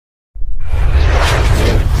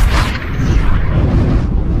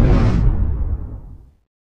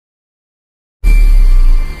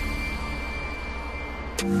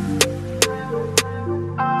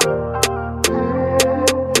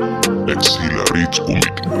Exhilarate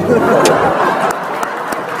comedy.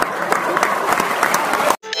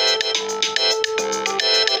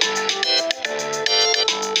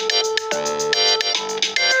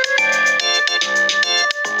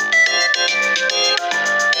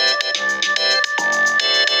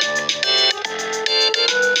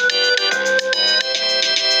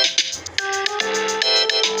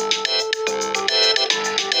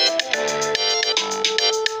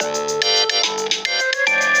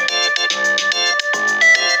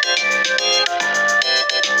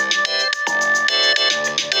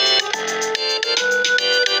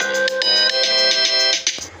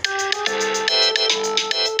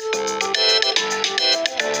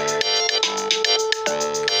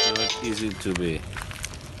 Easy to be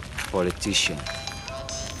politician.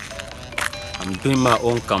 I'm doing my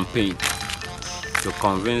own campaign to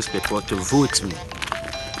convince people to vote me.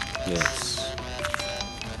 Yes.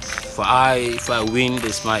 If I win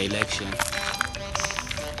this my election,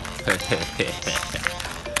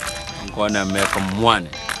 I'm gonna make them money.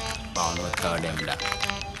 But I'll not tell them that.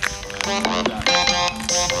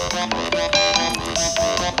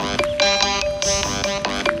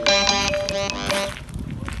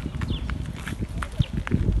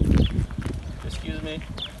 Excuse me.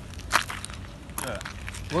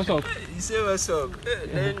 What's up? You say what's up?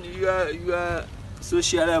 Then you are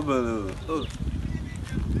sociable. Oh.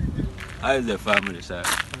 How is the family, sir?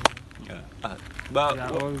 Yeah. But They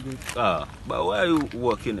are all good. But why are you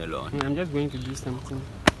walking alone? I'm just going to do something.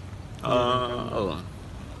 Oh.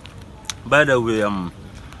 By the way, I'm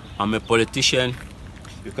a politician.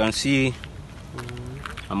 You can see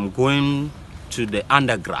I'm going to the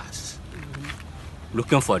undergrass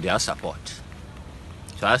looking for their support.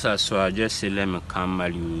 So as I saw, I just say let me come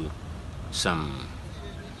and you some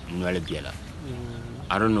Biela.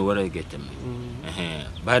 I don't know what I get them.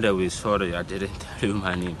 By the way, sorry I didn't tell you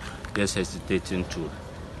my name. Just hesitating to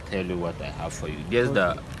tell you what I have for you.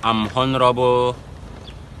 I'm Honorable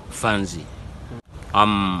Fancy.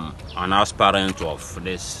 I'm an aspirant of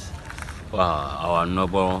this our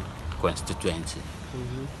noble constituency.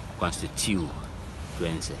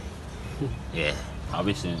 Constituency. Yeah.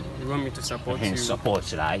 Obviously. You want me to support you?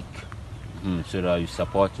 Support, like. So that you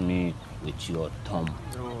support me with your thumb.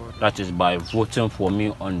 Don't worry. That is by voting for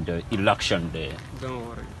me on the election day. Don't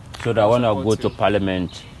worry. So that when I go to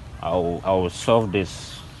parliament, I will solve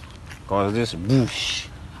this. Because this bush,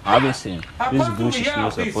 obviously, this bush is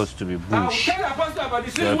not supposed to be bush.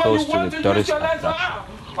 It's supposed to be tourist attraction.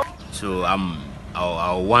 So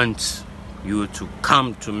I want you to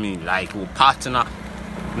come to me like a partner,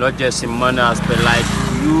 not just in money aspect, like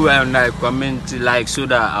you and I community, like so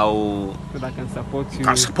that so that I can support you.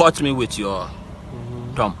 Can support me with your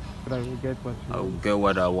thumb. So that I will get what you I will get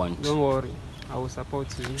what I want. Don't worry, I will support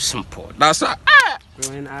you. Simple. That's all.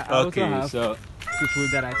 So when I also have people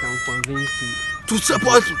that I can convince to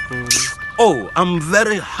support me. Oh, I'm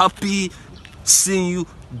very happy seeing you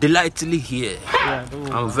delightfully here. Yeah,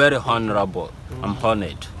 I'm very honorable. I'm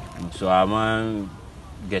honored. So am I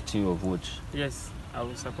getting your vote? Yes, I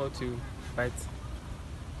will support you, but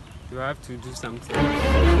you have to do something.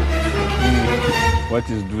 What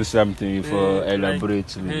is do something for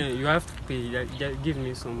elaborate me? You have to pay. Give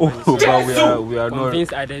me some money. Oh, but we are not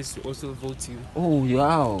convince others to also vote you. Oh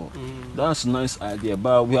yeah, that's a nice idea.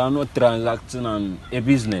 But we are not transacting on a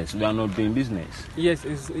business. We are not doing business. Yes,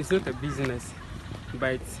 it's not a business,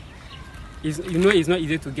 but it's not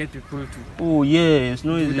easy to get people to. Oh yeah, it's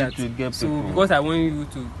not easy that. to get people. So because I want you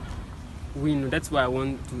to win, that's why I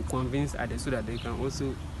want to convince others so that they can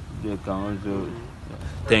also.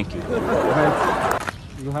 Thank you. But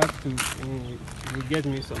you have to you get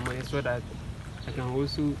me some money so that I can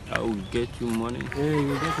also. I will get you money. Yeah,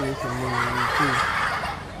 you get me some money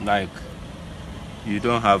too. Like you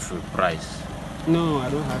don't have a price. No, I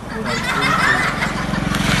don't have a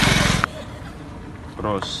price.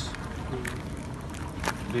 Ross,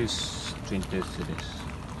 this 20 cities.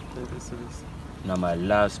 20 cities. Now my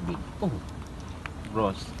last bit. Oh,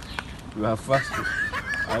 Ross, you are fasting.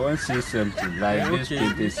 I want to say something like this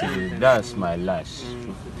 20 cities. That's my last.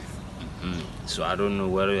 So I don't know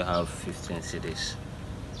whether you have 15 cities.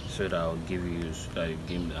 So that I'll give you. So that you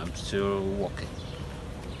give me. I'm still working.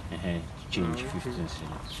 Change 15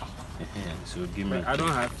 cities. So give me. I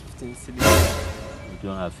don't have 15 cities. You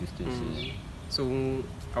don't have 15 cities. So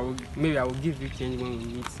maybe I will give you change when we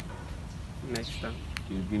meet next time.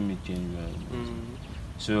 You give me change.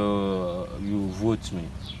 So you vote me.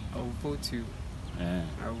 I will vote you.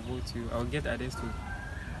 I will vote you. I will get others to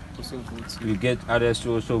also vote you. You get others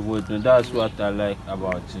to also vote me. That's what I like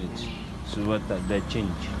about it. So what the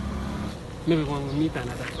change. Maybe when we meet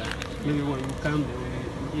another time. Maybe when you come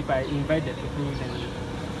if I invite the people, then you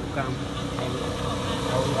come, and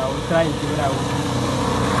I will try and see what I will do.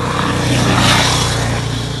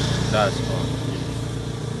 That's all.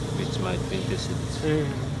 With my 20 cities.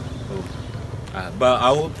 Oh. But I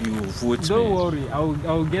hope you vote. Don't worry, I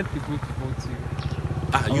will get people to vote you.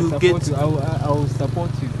 You get. I will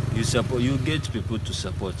support you. You get people to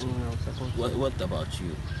support you. I will support you. What about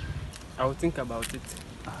you? I will think about it.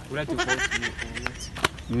 Whether to vote you or not.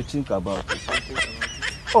 You think about it? I will think about it.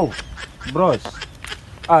 Oh, bros.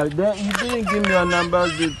 Then you didn't give me your number.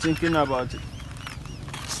 Thinking about it.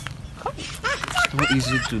 It's not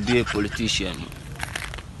easy to be a politician.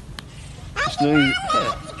 It's not easy.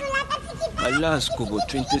 Yeah. My last Kobo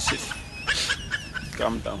 26.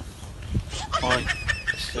 Calm down. Fine.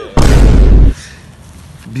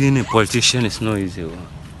 Being a politician is not easy.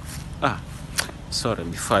 Sorry,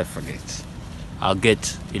 before I forget, I'll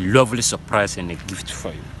get a lovely surprise and a gift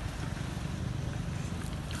for you.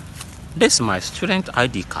 This is my student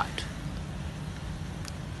ID card.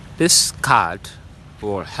 This card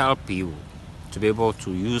will help you to be able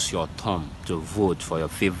to use your thumb to vote for your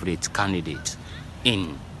favorite candidate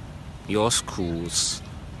in your school's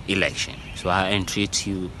election. So I entreat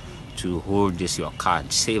you to hold your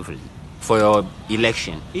card safely for your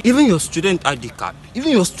election. Even your student ID card, you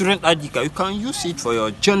can use it for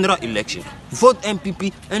your general election. Vote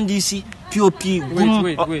MPP, NDC, POP.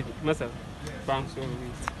 Wait, Master. Wait.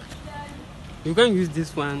 You can use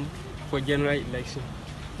this one for general election.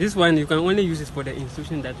 This one you can only use it for the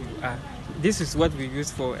institution that you are. This is what we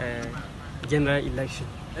use for general election.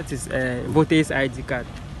 That is voters ID card.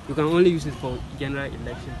 You can only use it for general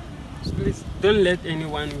election. So please don't let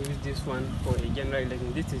anyone use this one for a general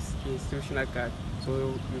election. This is institutional card,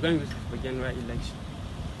 so you can use it for general election.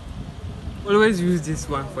 Always use this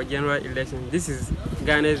one for general election. This is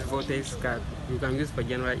Ghana's voters card. You can use for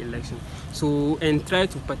general election. So, and try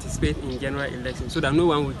to participate in general election so that no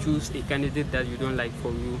one will choose a candidate that you don't like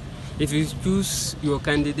for you. If you choose your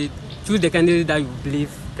candidate, choose the candidate that you believe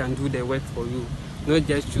can do the work for you. Not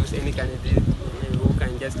just choose any candidate who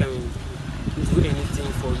can just come and do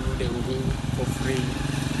anything for you, then win for free.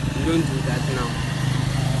 You don't do that now.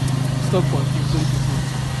 Stop confusing people.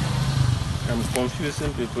 I'm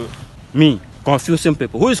confusing people. Me? Confusing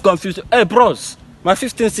people? Who is confusing? Hey, bros, my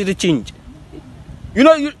 15 city change.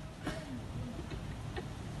 You.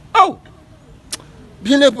 Oh!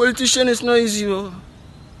 Being a politician is not easy. Oh!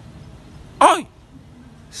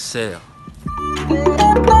 Sir.